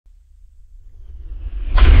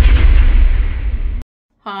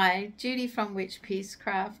Hi, Judy from Witchpeace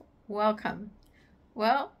Craft. Welcome.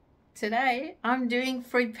 Well, today I'm doing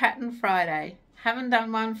Free Pattern Friday. Haven't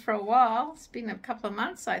done one for a while. It's been a couple of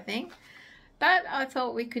months, I think. But I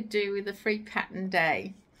thought we could do with a Free Pattern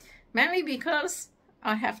Day. Mainly because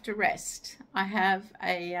I have to rest.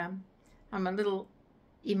 I'm a little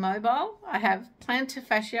immobile. I have plantar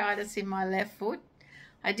fasciitis in my left foot.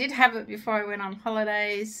 I did have it before I went on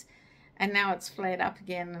holidays, and now it's flared up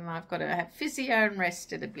again, and I've got to have physio and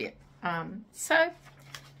rest it a bit. So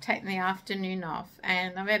taking the afternoon off,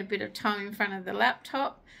 and I've had a bit of time in front of the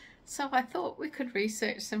laptop, so I thought we could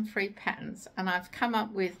research some free patterns, and I've come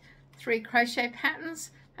up with 3 crochet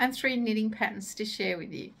patterns and 3 knitting patterns to share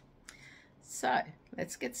with you. So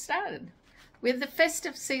let's get started. With the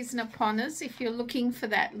festive season upon us, if you're looking for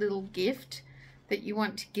that little gift that you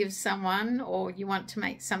want to give someone, or you want to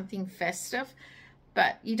make something festive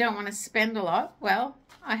but you don't want to spend a lot, well,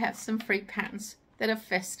 I have some free patterns that are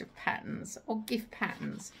festive patterns or gift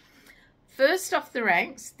patterns. First off the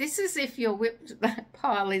ranks, this is if your whip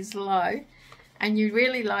pile is low and you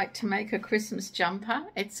really like to make a Christmas jumper.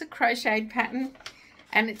 It's a crocheted pattern,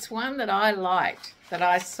 and it's one that I liked, that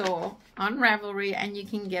I saw on Ravelry, and you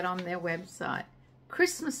can get on their website.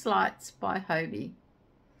 Christmas Lights by Hobie.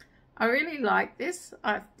 I really like this.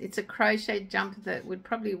 It's a crochet jumper that would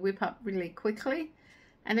probably whip up really quickly,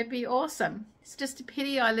 and it'd be awesome. It's just a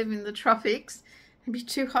pity I live in the tropics. It'd be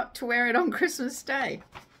too hot to wear it on Christmas Day.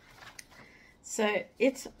 So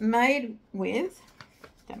it's made with,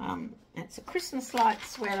 it's a Christmas light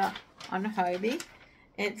sweater on Hobie.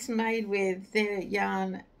 It's made with their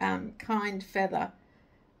yarn Kind Feather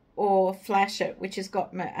or Flash It, which has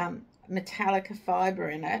got Metallica fibre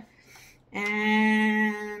in it.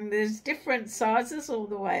 And there's different sizes all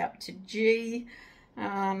the way up to G,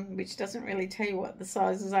 which doesn't really tell you what the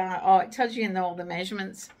sizes are. Oh, it tells you in all the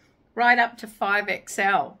measurements. Right up to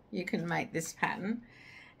 5XL you can make this pattern.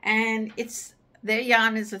 And their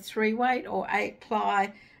yarn is a 3-weight or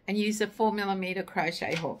 8-ply, and use a 4mm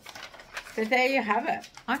crochet hook. So there you have it.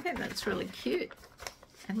 I think that's really cute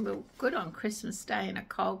and look good on Christmas Day in a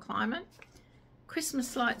cold climate.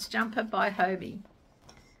 Christmas Lights jumper by Hobie.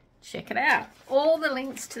 Check it out. All the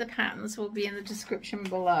links to the patterns will be in the description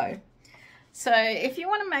below. So if you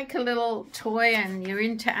want to make a little toy and you're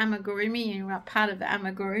into amigurumi, you're part of the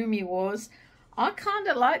amigurumi wars, I kind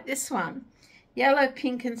of like this one. Yellow,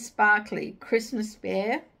 Pink and Sparkly Christmas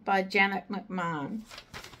Bear by Janet McMahon.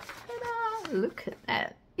 Ta-da! Look at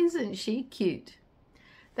that. Isn't she cute?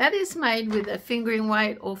 That is made with a fingering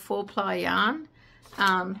weight or 4-ply yarn.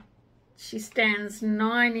 She stands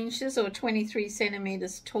 9 inches or 23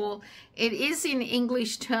 centimeters tall. It is in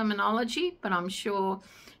English terminology, but I'm sure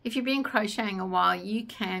if you've been crocheting a while, you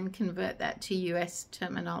can convert that to US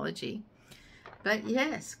terminology. But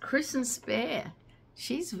yes, Christmas Bear.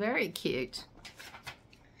 She's very cute.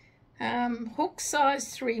 Hook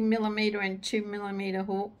size 3mm and 2mm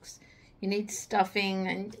hooks. You need stuffing,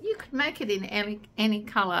 and you could make it in any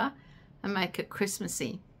color and make it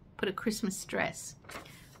Christmassy. Put a Christmas dress.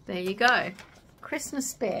 There you go.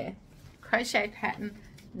 Christmas Bear crochet pattern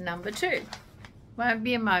number 2. Won't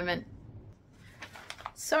be a moment.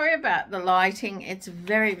 Sorry about the lighting. It's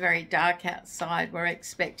very, very dark outside. We're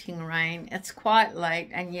expecting rain. It's quite late,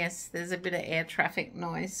 and yes, there's a bit of air traffic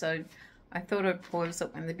noise, so I thought I'd pause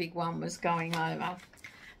it when the big one was going over.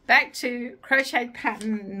 Back to crochet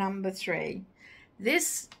pattern number 3.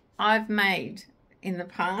 This I've made in the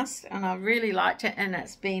past, and I really liked it, and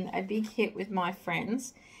it's been a big hit with my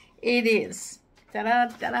friends. It is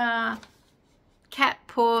ta-da, Cat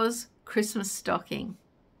Paws Christmas Stocking.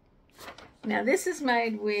 Now this is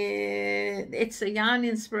made with, it's a Yarn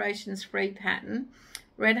Inspirations free pattern,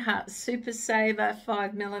 Red Heart Super Saver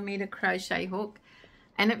 5mm crochet hook,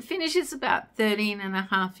 and it finishes about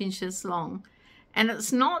 13.5 inches long. And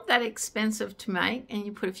it's not that expensive to make, and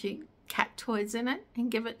you put a few cat toys in it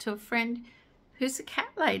and give it to a friend who's a cat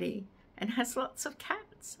lady and has lots of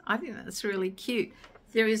cats. I think that's really cute.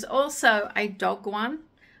 There is also a dog one,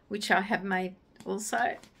 which I have made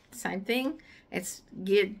also. Same thing. It's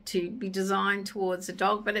geared to be designed towards a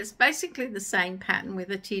dog, but it's basically the same pattern with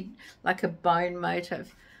like a bone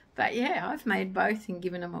motif. But yeah, I've made both and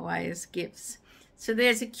given them away as gifts. So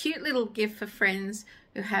there's a cute little gift for friends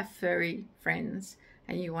who have furry friends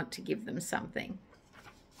and you want to give them something,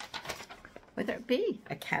 whether it be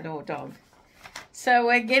a cat or dog. So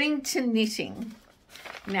we're getting to knitting.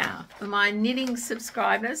 Now, for my knitting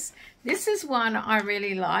subscribers, this is one I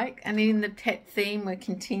really like, and in the pet theme we're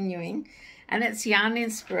continuing, and it's Yarn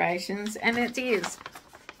Inspirations, and it is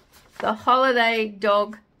the Holiday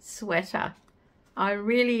Dog Sweater. I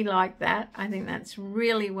really like that. I think that's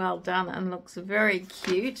really well done and looks very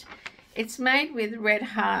cute. It's made with Red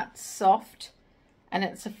Heart Soft, and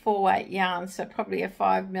it's a 4-weight yarn, so probably a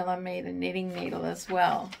 5mm knitting needle as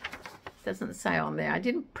well. Doesn't say on there. I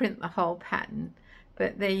didn't print the whole pattern,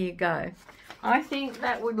 but there you go. I think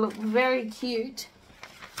that would look very cute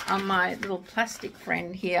on my little plastic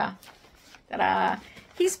friend here. Ta-da!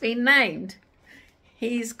 He's been named.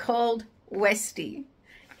 He's called Westy.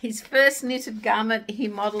 His first knitted garment he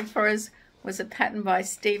modelled for us was a pattern by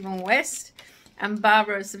Stephen West, and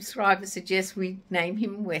Barbara, a subscriber, suggests we name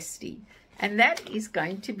him Westy, and that is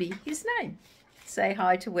going to be his name. Say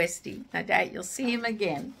hi to Westy. No doubt you'll see him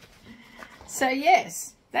again. So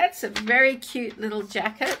yes, that's a very cute little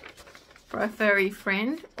jacket for a furry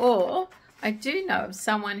friend. Or I do know of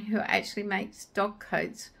someone who actually makes dog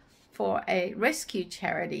coats for a rescue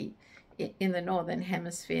charity in the Northern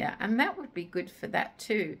Hemisphere, and that would be good for that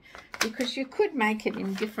too, because you could make it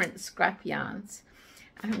in different scrap yarns.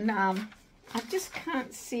 And I just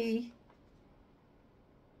can't see.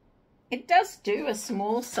 It does do a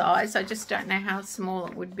small size. I just don't know how small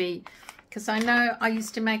it would be, because I know I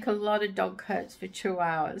used to make a lot of dog coats for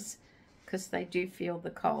chihuahuas because they do feel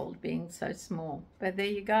the cold being so small. But there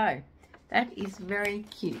you go. That is very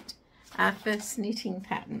cute. Our first knitting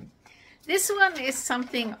pattern. This one is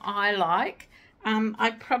something I like.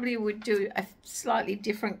 I probably would do a slightly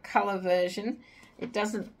different color version. It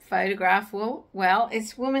doesn't photograph well.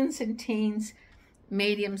 It's women's and teens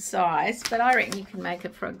medium size, but I reckon you can make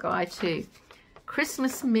it for a guy too.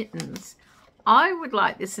 Christmas mittens. I would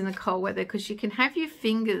like this in the cold weather because you can have your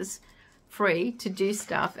fingers free to do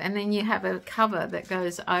stuff, and then you have a cover that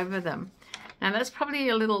goes over them. Now that's probably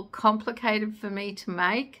a little complicated for me to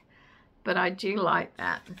make, but I do like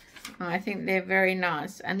that. I think they're very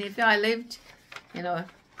nice. And if I lived in a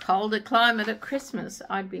colder climate at Christmas,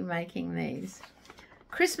 I'd be making these.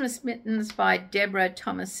 Christmas mittens by Deborah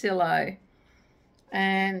Tomasillo.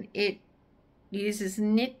 And it uses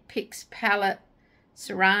Knit Picks palette,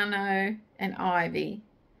 Serrano and Ivy.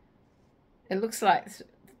 It looks like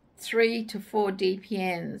 3 to 4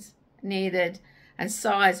 DPNs needed, and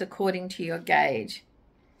size according to your gauge.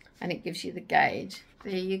 And it gives you the gauge.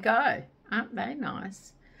 There you go. Aren't they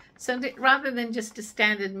nice? So rather than just a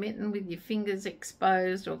standard mitten with your fingers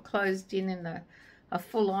exposed or closed in a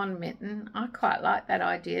full-on mitten, I quite like that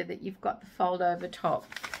idea that you've got the fold over top.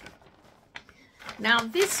 Now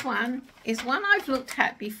this one is one I've looked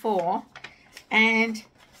at before and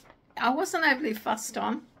I wasn't overly fussed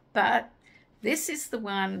on, but this is the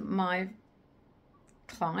one my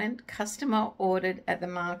customer ordered at the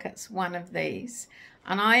markets, one of these,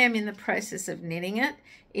 and I am in the process of knitting it.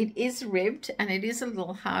 It is ribbed and it is a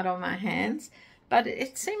little hard on my hands, but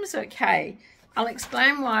it seems okay. I'll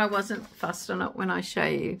explain why I wasn't fussed on it when I show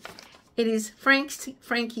you. It is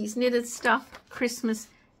Frankie's Knitted Stuff Christmas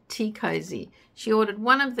Tea Cozy. She ordered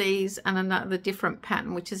one of these and another different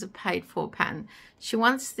pattern, which is a paid for pattern. She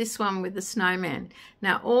wants this one with the snowman.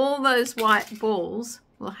 Now all those white balls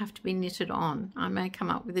will have to be knitted on. I may come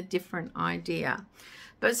up with a different idea.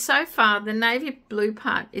 But so far, the navy blue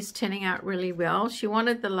part is turning out really well. She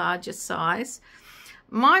wanted the larger size.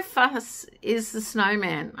 My fuss is the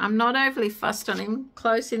snowman. I'm not overly fussed on him.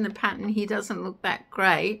 Close in the pattern, he doesn't look that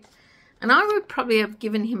great. And I would probably have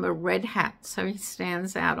given him a red hat so he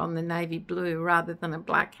stands out on the navy blue rather than a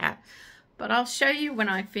black hat. But I'll show you when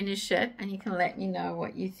I finish it and you can let me know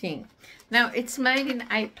what you think. Now, it's made in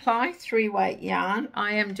 8-ply 3-weight yarn.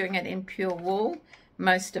 I am doing it in pure wool,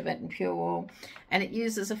 most of it in pure wool. And it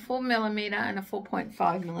uses a 4mm and a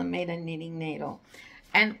 4.5mm knitting needle.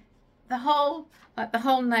 And the whole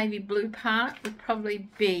navy blue part would probably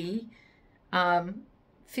be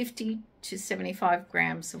 50 to 75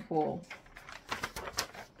 grams of wool.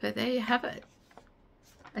 But there you have it.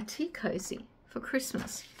 A tea cozy for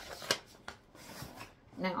Christmas.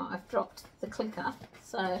 Now I've dropped the clicker,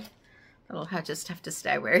 so that'll just have to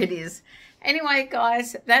stay where it is. Anyway,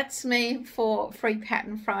 guys, that's me for Free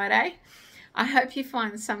Pattern Friday. I hope you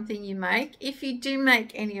find something you make. If you do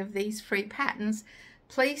make any of these free patterns,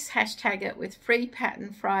 please hashtag it with Free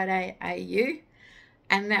Pattern Friday AU,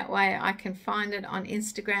 and that way I can find it on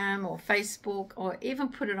Instagram or Facebook or even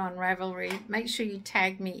put it on Ravelry. Make sure you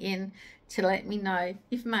tag me in to let me know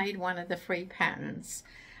you've made one of the free patterns.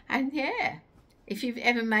 And yeah, if you've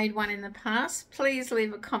ever made one in the past, please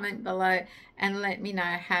leave a comment below and let me know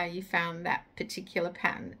how you found that particular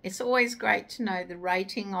pattern. It's always great to know the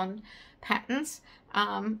rating on patterns.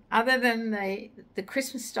 Other than the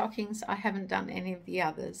Christmas stockings, I haven't done any of the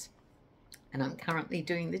others. And I'm currently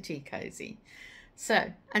doing the tea cozy.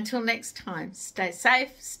 So until next time, stay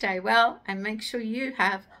safe, stay well, and make sure you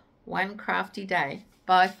have one crafty day.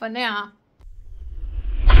 Bye for now.